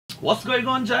What's going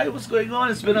on, Jai? What's going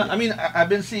on? It's been, I mean, I've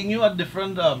been seeing you at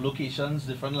different locations,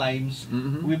 different limes.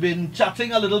 We've been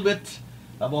chatting a little bit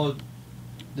about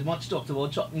the much talked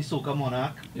about Chutney Soca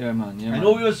Monarch. Yeah, man. Yeah, I man.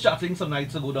 know we was chatting some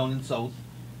nights ago down in South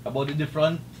about the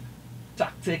different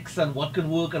tactics and what can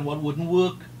work and what wouldn't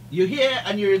work. You're here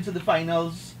and you're into the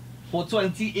finals for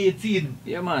 2018.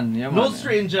 Yeah, man. Yeah, man. No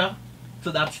stranger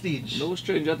to that stage. No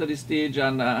stranger to the stage,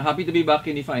 and happy to be back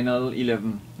in the final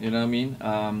 11. You know what I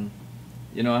mean?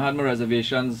 You know, I had my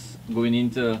reservations going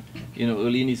into, you know,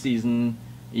 early in the season,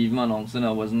 even announcing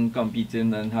I wasn't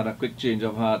competing, and had a quick change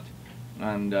of heart,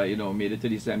 and you know, made it to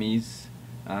the semis,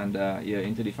 and yeah,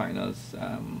 into the finals.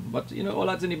 But you know, all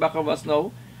that's in the back of us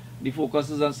now. The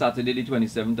focus is on Saturday, the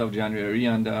 27th of January,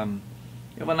 and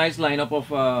we have a nice lineup of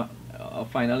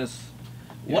finalists.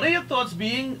 What are your thoughts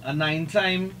being a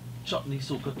 9-time Chutney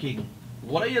Soca King?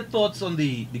 What are your thoughts on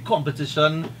the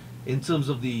competition in terms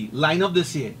of the lineup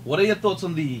this year? What are your thoughts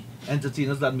on the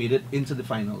entertainers that made it into the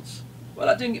finals? Well,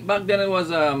 I think back then it was,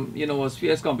 you know, was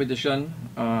fierce competition.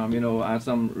 You know, I had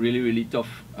some really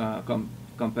tough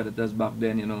competitors back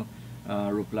then. You know,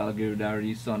 Ruplal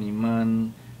Girdari, Sonny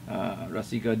Man,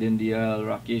 Rasika Dindial,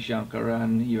 Rakesh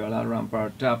Shankaran, Hirala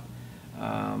Rampart Tap.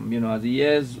 You know, as the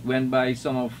years went by,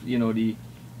 some of, you know, the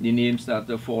names started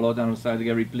to fall out and started to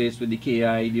get replaced with the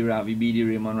KI, the Ravi B, the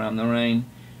Raymond Ramnarain.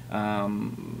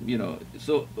 You know,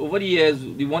 so over the years,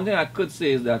 the one thing I could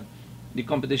say is that the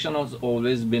competition has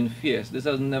always been fierce. This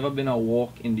has never been a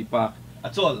walk in the park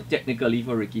at all. Technically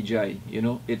for Rikki Jai, you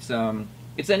know, it's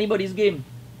anybody's game.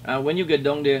 When you get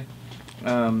down there,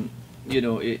 you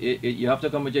know, you have to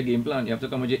come with your game plan. You have to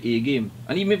come with your A game,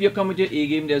 and even if you come with your A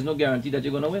game, there's no guarantee that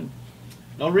you're gonna win.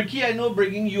 Now, Rikki, I know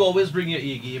you always bring your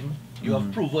A game. You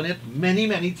have proven it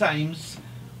many times.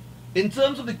 In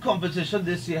terms of the competition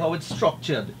this year, how it's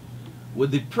structured,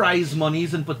 with the prize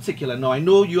monies in particular. Now, I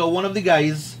know you are one of the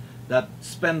guys that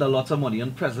spend a lot of money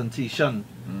on presentation,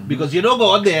 because you don't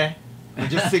go out there and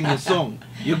just sing your song.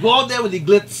 You go out there with the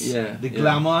glitz, the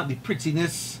glamour, the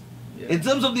prettiness. In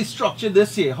terms of the structure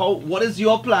this year, what is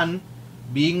your plan,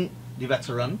 being the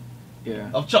veteran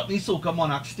of Chutney Soca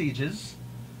Monarch stages?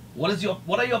 What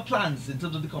are your plans in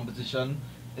terms of the competition,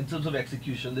 in terms of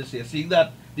execution this year, seeing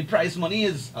that the prize money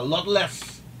is a lot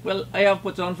less? Well, I have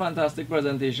put on fantastic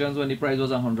presentations when the prize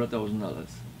was $100,000.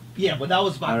 Yeah, but that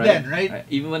was back then, right?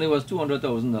 Even when it was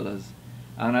 $200,000,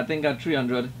 and I think at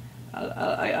 300,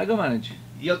 I go manage.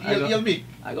 You'll make.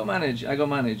 I go manage.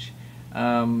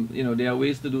 You know, there are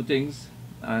ways to do things,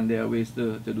 and there are ways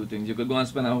to do things. You could go and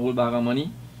spend a whole bag of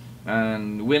money,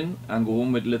 and win, and go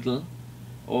home with little,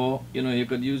 or you know, you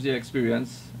could use your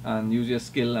experience and use your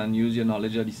skill and use your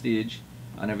knowledge of the stage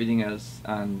and everything else,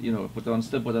 and you know,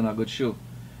 still put on a good show.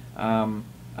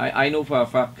 I know for a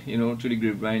fact, you know, through the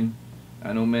grapevine,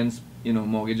 I know men's, you know,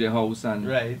 mortgage their house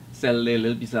and sell their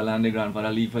little piece of land their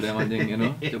grandfather leave for them and thing, you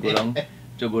know, to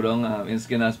go down in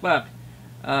Skinner's Park.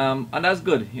 And that's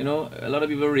good, you know. A lot of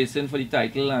people racing for the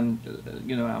title, and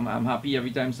you know, I'm happy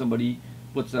every time somebody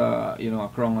puts you know, a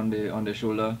crown on the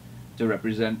shoulder to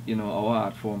represent, you know, our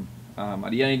art form.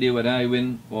 At the end of the day, whether I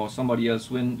win or somebody else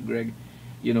win, Greg,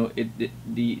 you know,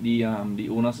 the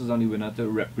onus is on the winner to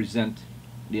represent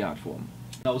the art form.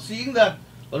 Now, seeing that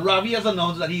Ravi has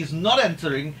announced that he's not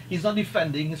entering, he's not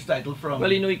defending his title from... Well,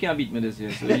 you know, he can't beat me this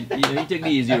year, so he take the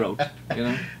easy route, you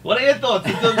know. What are your thoughts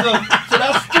in terms of... So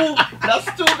that's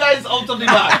two guys out of the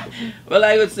bag. Well,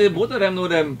 I would say both of them know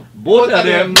them. Both of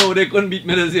them know they couldn't beat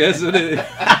me this year, so they...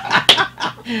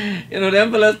 You know,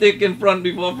 them fellas take in front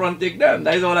before front take them.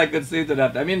 That's all I could say to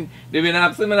that. I mean, they've been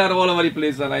asking me that all over the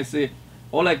place, and I say,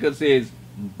 all I could say is,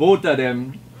 both of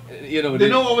them, you know, they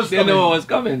know what was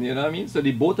coming. You know what I mean? So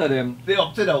the both of them, they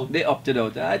opted out. They opted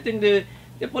out. I think they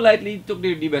politely took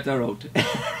the better route.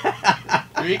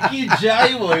 Rikki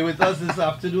Jai boy with us this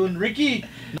afternoon. Rikki,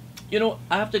 you know,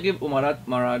 I have to give Umarat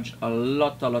Maraj a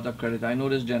lot of credit. I know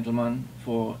this gentleman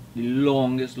for the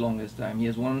longest time. He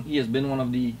has been one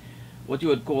of the, what you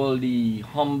would call, the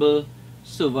humble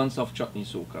servants of Chutney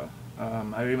Soca.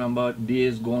 I remember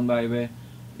days gone by where,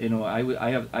 you know,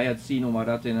 I had seen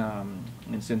Umarat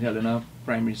in St. Helena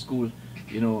Primary School,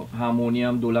 you know,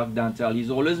 harmonium, dolak, dantal.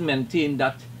 He's always maintained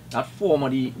that form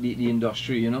of the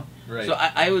industry, you know. Right. So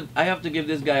I have to give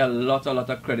this guy a lot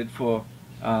of credit for,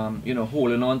 you know,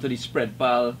 holding on to the spread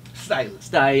pal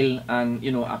style, and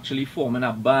you know, actually forming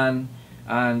a band,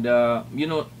 and you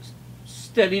know,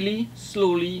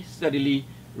 slowly, steadily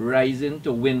rising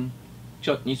to win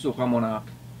Chutney Soca Monarch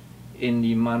in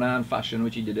the manner and fashion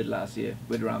which he did it last year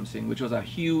with Ram Singh, which was a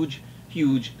huge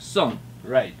song.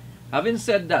 Right. Having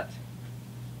said that,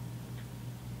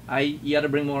 he had to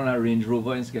bring more on a Range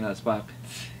Rover in Skinner's Park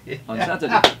on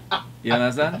Saturday. You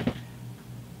understand?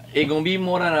 It's gonna be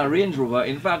more than a Range Rover.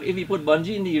 In fact, if you put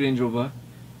Bungie in the Range Rover,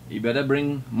 you better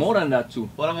bring more than that too.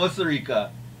 What about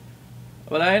Sarika?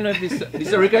 Well, I don't know if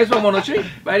this Rikki is from Monotree,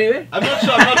 by the way. I'm not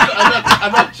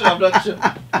sure.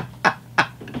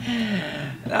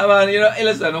 Nah, man, you know, hey,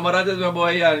 listen, no matter my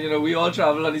boy, and you know, we all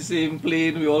travel on the same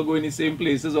plane, we all go in the same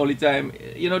places all the time.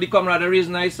 You know, the camaraderie is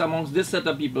nice amongst this set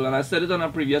of people, and I said it on a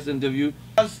previous interview.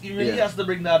 He really has to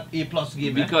bring that A+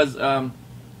 game. Because,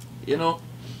 you know,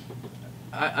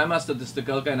 I'm a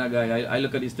statistical kind of guy. I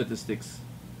look at the statistics,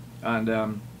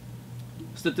 and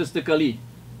statistically,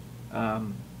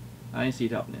 I ain't see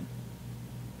it happening.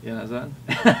 You understand?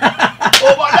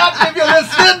 Oh my God, if you're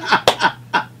listening,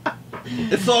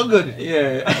 it's all good.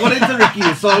 Yeah. According to Rikki,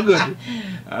 it's all good.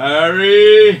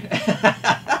 Harry.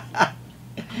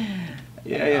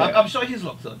 Yeah. I'm sure he's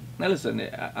locked on. Now listen,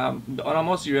 on a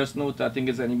more serious note, I think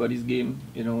it's anybody's game.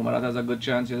 You know, Marat has a good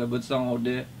chance. He has a good song out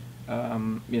there.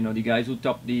 You know, the guys who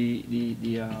top the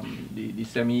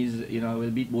semis, you know,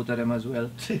 will beat both of them as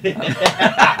well.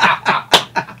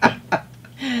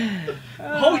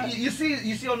 You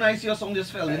see how nice your song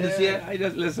just fell in this year? I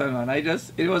just listen, man.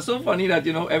 It was so funny that,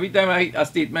 you know, every time a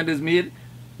statement is made,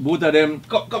 both of them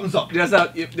comes up.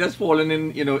 Just falling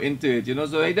in, you know, into it. You know,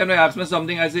 so every time they ask me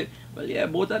something, I say, well, yeah,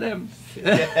 both of them.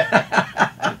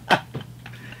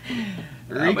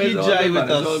 Rikki Jai with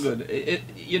us. It's all good.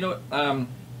 You know,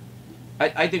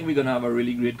 I think we're gonna have a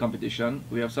really great competition.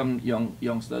 We have some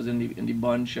youngsters in the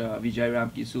bunch. Vijay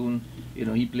Ramki soon. You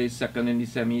know, he plays second in the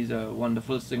semis. A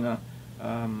wonderful singer.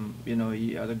 You know,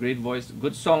 he has a great voice.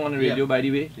 Good song on the radio, by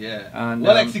the way. Yeah. And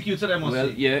well executed, I must say.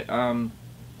 Well, yeah.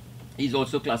 He's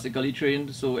also classically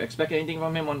trained, so expect anything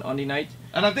from him on the night.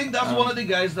 And I think that's one of the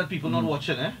guys that people not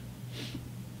watching, eh?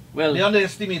 Well, they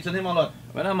underestimating him a lot.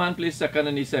 When a man plays second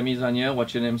in the semis and you're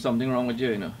watching him, something wrong with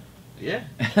you, you know. Yeah,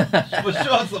 for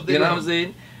sure, something. You know wrong. what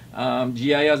I'm saying?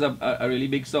 GI has a really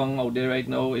big song out there right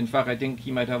now. In fact, I think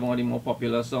he might have one of the more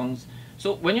popular songs.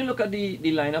 So when you look at the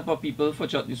lineup of people for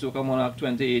Chutney Soca Monarch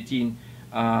 2018,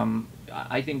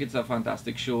 I think it's a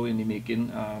fantastic show in the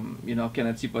making. You know,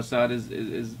 Kenneth C. Prasad is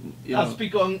you know,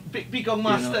 peak on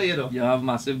master, you know. You have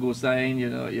Massive Gosain, you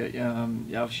know, you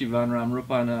have Shivan Ramrup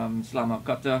and Slama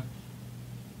Kata.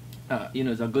 You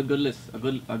know, it's a good list, a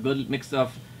good mix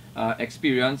of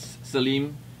experience.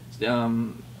 Salim,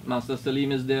 Master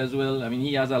Salim is there as well. I mean,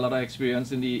 he has a lot of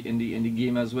experience in the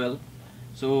game as well.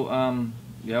 So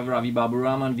you have Ravi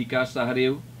Baburam and Vikash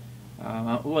Sahadev.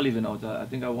 Who are living out? I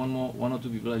think one or two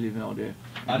people are living out there.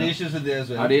 Adesh is there as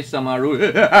well. Adesh Samaru.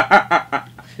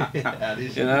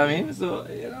 You know what I mean? So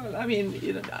you know, I mean,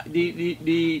 you know,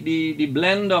 the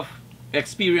blend of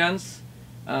experience,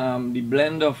 the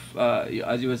blend of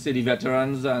as you would say, the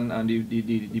veterans and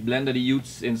the blend of the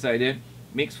youths inside there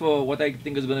makes for what I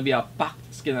think is going to be a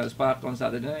packed Skinner's Park on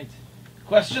Saturday night.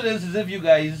 Question is if you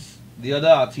guys, the other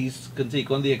artists, can take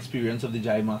on the experience of the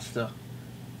Jai Master.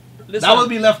 Listen, that will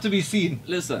be left to be seen.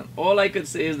 Listen, all I could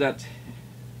say is that,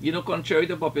 you know, contrary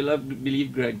to popular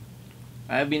belief, Greg,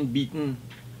 I have been beaten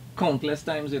countless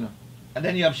times, you know. And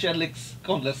then you have shed licks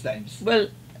countless times. Well,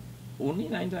 only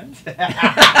 9 times.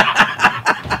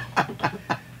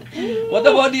 What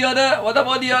about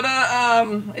the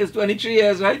other? It's 23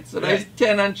 years, right? So that's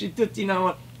 10 and 13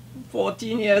 and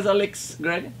 14 years of licks,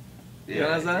 Greg. You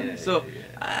understand? Yeah, so,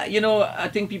 you know, I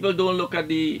think people don't look at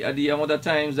the amount of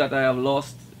times that I have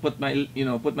lost. Put my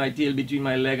tail between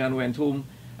my leg and went home,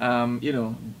 you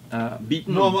know,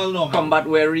 beaten, normal. combat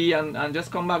weary, and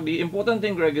just come back. The important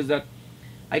thing, Greg, is that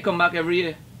I come back every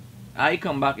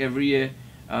year.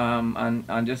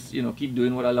 And just, you know, keep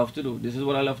doing what I love to do. This is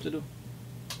what I love to do.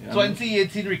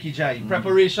 2018 Rikki Jai,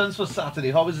 preparations for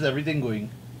Saturday. How is everything going?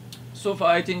 So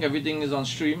far, I think everything is on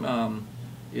stream.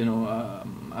 You know,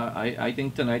 I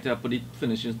think tonight I put the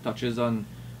finishing touches on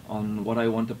what I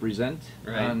want to present.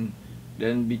 Right. And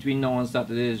then between now and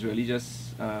Saturday is really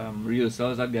just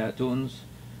rehearsals at Gatones,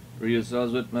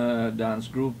 rehearsals with my dance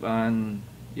group, and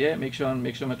yeah, make sure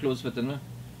my clothes fit in me.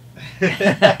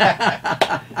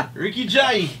 Rikki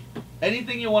Jai,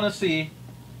 anything you want to say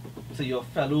to your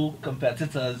fellow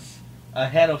competitors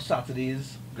ahead of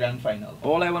Saturday's grand final?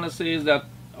 All I want to say is that,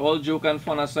 all joke and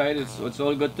fun aside, it's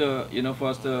all good to, you know, for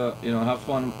us to, you know, have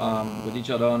fun with each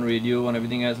other on radio and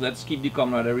everything else. Let's keep the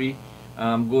camaraderie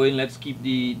going. Let's keep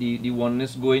the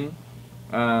oneness going,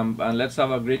 and let's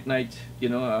have a great night, you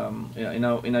know,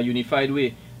 in a unified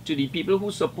way. To the people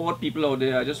who support people out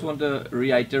there, I just want to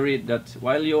reiterate that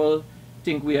while you all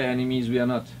think we are enemies, we are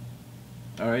not.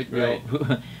 All right.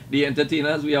 The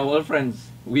entertainers, we are all friends.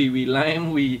 We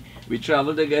lime, we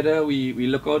travel together, we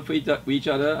look out for each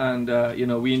other, and you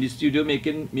know, we in the studio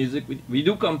making music. We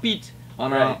do compete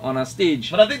on a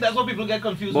stage. But I think that's what people get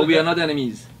confused But with. we are not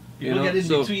enemies. People get in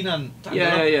between and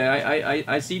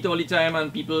I see it all the time,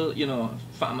 and people,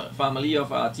 family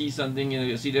of artists and things,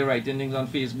 you see they're writing things on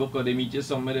Facebook, or they meet you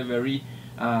somewhere, they're very,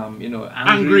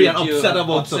 angry and upset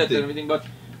about something and everything. But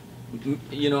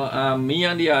me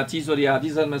and the artist, or the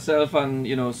artist and myself,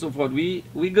 and so forth,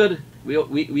 we good.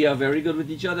 We are very good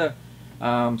with each other.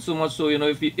 So much so,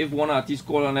 if one artist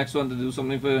call the next one to do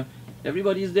something for,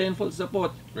 everybody is there in full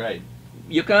support. Right.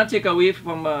 You can't take away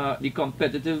from the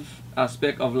competitive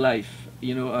aspect of life.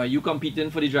 You competing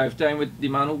for the drive time with the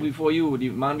man who before you, the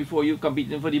man before you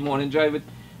competing for the morning drive with,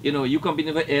 you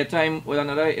competing for airtime with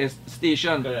another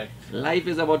station. Correct. Life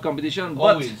is about competition.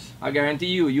 Always. But I guarantee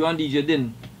you and DJ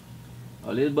Din,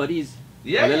 all little buddies.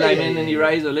 Yeah, all the linemen in the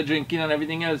rise, all the drinking and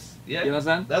everything else. Yeah. You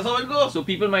understand? That's how it goes. So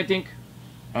people might think,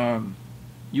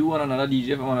 you and another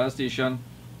DJ from another station,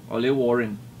 all they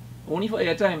warring. Only for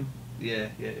airtime. Yeah.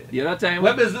 The other time,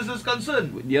 where business is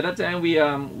concerned. The other time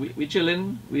we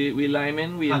chilling, we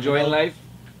liming, we enjoying life,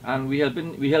 and we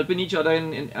helping each other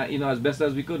in as best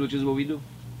as we could, which is what we do.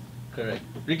 Correct.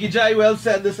 Rikki Jai, well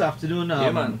said this afternoon.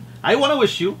 Yeah, man. I want to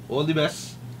wish you all the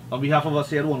best on behalf of us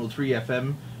here at 103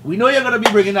 FM. We know you're gonna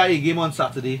be bringing that A game on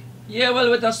Saturday. Yeah,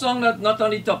 well, with a song that not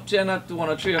only top 10 at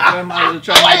 103 FM, I will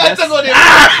try my best.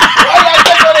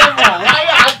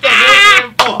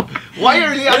 Why you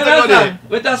really have to go there?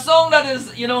 With a song that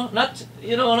is,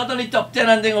 not only top 10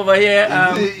 and thing over here.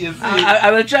 You see.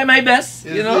 I will try my best.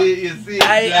 You see.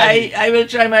 I will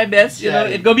try my best.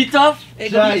 It gonna be tough.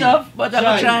 It gonna be tough, but I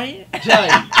will try.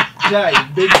 Jai,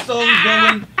 big songs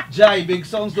don't win. Jai, big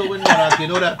songs don't win Monarch. You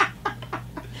know that.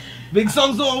 Big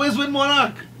songs don't always win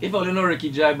Monarch. If I don't know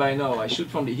Rikki Jai by now, I shoot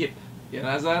from the hip. You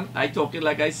understand? I talk it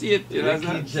like I see it. You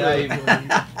understand?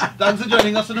 Thanks for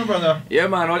joining us, brother. Yeah,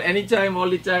 man. Anytime, all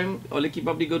the time. All keep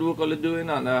up the good work all they doing,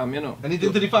 and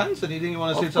Anything to the fans? Anything you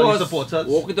want to say to the supporters?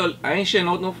 Walk it all. I ain't sharing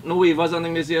out no waivers and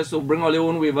things this year, so bring all your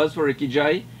own waivers for Rikki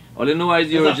Jai. All you know is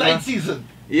the original. It's a tight season.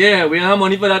 Yeah, we don't have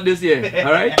money for that this year.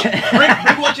 All right.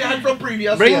 bring what you had from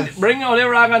previous years. Bring all the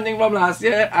rag and thing from last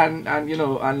year,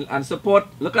 and support.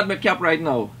 Look at my cap right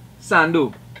now,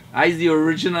 Sandu. I's the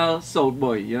original South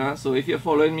boy, So if you're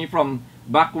following me from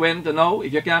back when to now,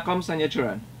 if you can't come, send your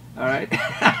children. Alright?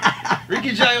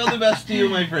 Rikki Jai, all the best to you,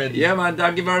 my friend. Yeah, man.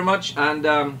 Thank you very much. And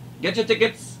get your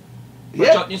tickets.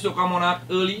 Yeah. But needs to come on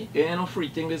early. Ain't no free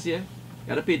thing this year. You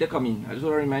gotta pay to come in. I just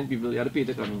want to remind people, you gotta pay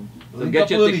to come in. So get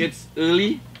your tickets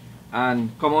early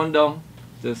and come on down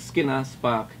to Skinner's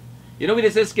Park. We they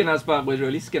say Skinner's Park, but it's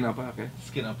really Skinner Park, eh?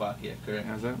 Skinner Park, yeah, correct.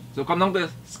 Yeah, so come down to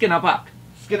Skinner Park.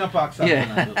 Skinner Park, San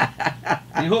Fernando.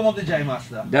 The home of the Jai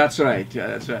Master. That's right, yeah,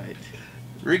 that's right.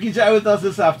 Rikki Jai with us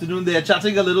this afternoon. They're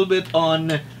chatting a little bit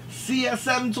on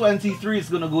CSM 23. It's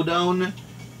going to go down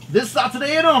this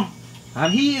Saturday,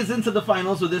 And he is into the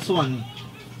finals with this one.